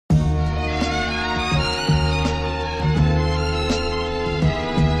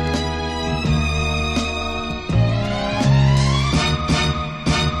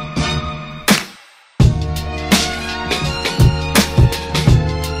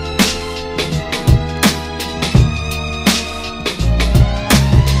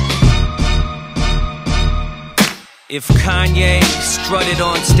If Kanye strutted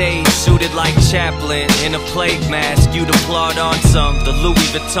on stage, suited like Chaplin in a plague mask, you'd applaud on some. The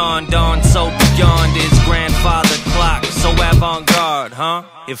Louis Vuitton Don so beyond his grandfather clock, so avant-garde, huh?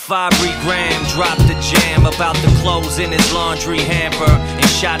 If Aubrey Graham dropped a jam about the clothes in his laundry hamper and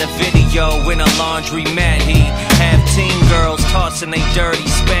shot a video in a laundry mat, he'd have teen girls tossing they dirty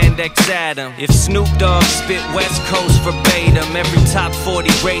spandex at him. If Snoop Dogg spit West Coast verbatim, every top 40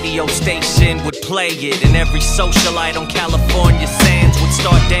 radio station would play it, and every socialite on California sands would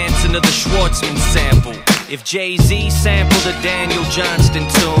start dancing to the Schwartzman sample. If Jay-Z sampled a Daniel Johnston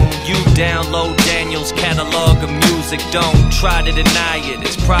tune, you download Daniel's catalog of music. Don't try to deny it,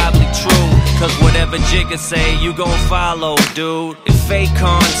 it's probably true, cause whatever Jigga say, you gon' follow, dude. If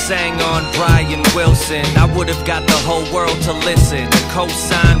Akon sang on Brian Wilson, I would've got the whole world to listen. The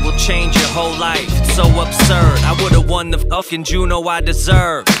cosign will change your whole life, it's so absurd. I would've won the fucking Juno I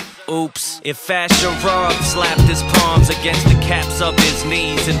deserve. Oops. If Asher Roth slapped his palms against the caps of his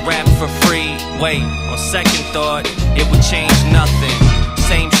knees and rapped for free, wait, on second thought, it would change nothing.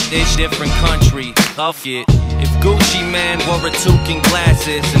 Same shit, different country, fuck it. If Gucci Man wore a toque and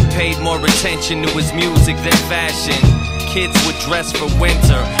glasses and paid more attention to his music than fashion, kids would dress for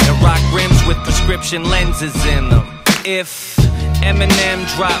winter and rock rims with prescription lenses in them. If Eminem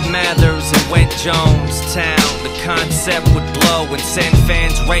dropped Mathers and went Jonestown, the concept would blow and send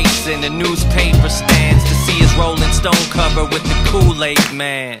fans racing to newspaper stands to see his Rolling Stone cover with the Kool-Aid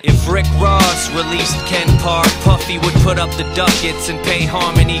Man. If Rick Ross released Ken Park, Puffy would put up the ducats and pay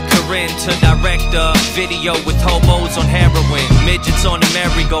Harmony Korine to direct a video with hobos on heroin, midgets on a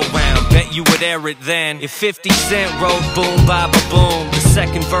merry-go-round. Bet you would air it then. If 50 Cent wrote Boom Baba Boom, the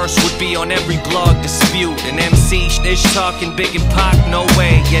second verse would be on every blog dispute. An MC ish talking Big and Pac, no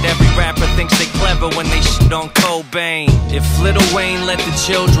way. Yet every rapper thinks they clever when they shit on Cobain. If Lil Wayne let the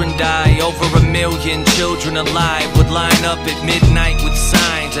children die, over 1 million children alive would line up at midnight with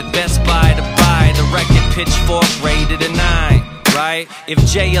signs at Best Buy to buy the record Pitchfork rated a 9. Right? If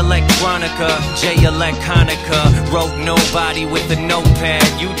J Electronica, J Electronica wrote Nobody with a notepad,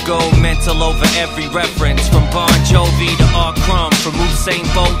 you'd go mental over every reference, from Bon Jovi to R. Crumb, from Usain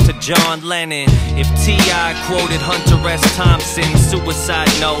Bolt to John Lennon. If T.I. quoted Hunter S. Thompson's suicide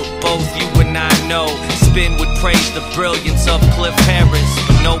note, both you and I know Spin would praise the brilliance of Cliff Harris,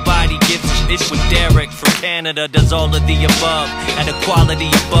 but nobody gives a shit when Derek from Canada does all of the above, at a quality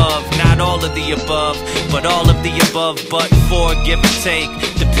above, not all of the above, but all of the above, but for give or take,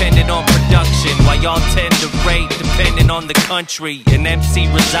 depending on production, while y'all tend to rate depending on the country an MC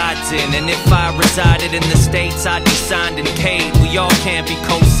resides in. And if I resided in the States, I'd be signed and paid. We all can't be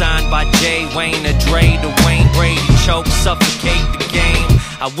co-signed by Jay, Wayne, or Dre to Wayne Brady. Choke, suffocate the game.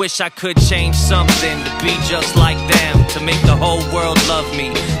 I wish I could change something to be just like them, to make the whole world love me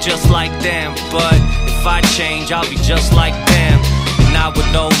just like them. But if I change, I'll be just like them, and I would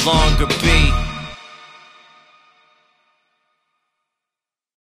no longer be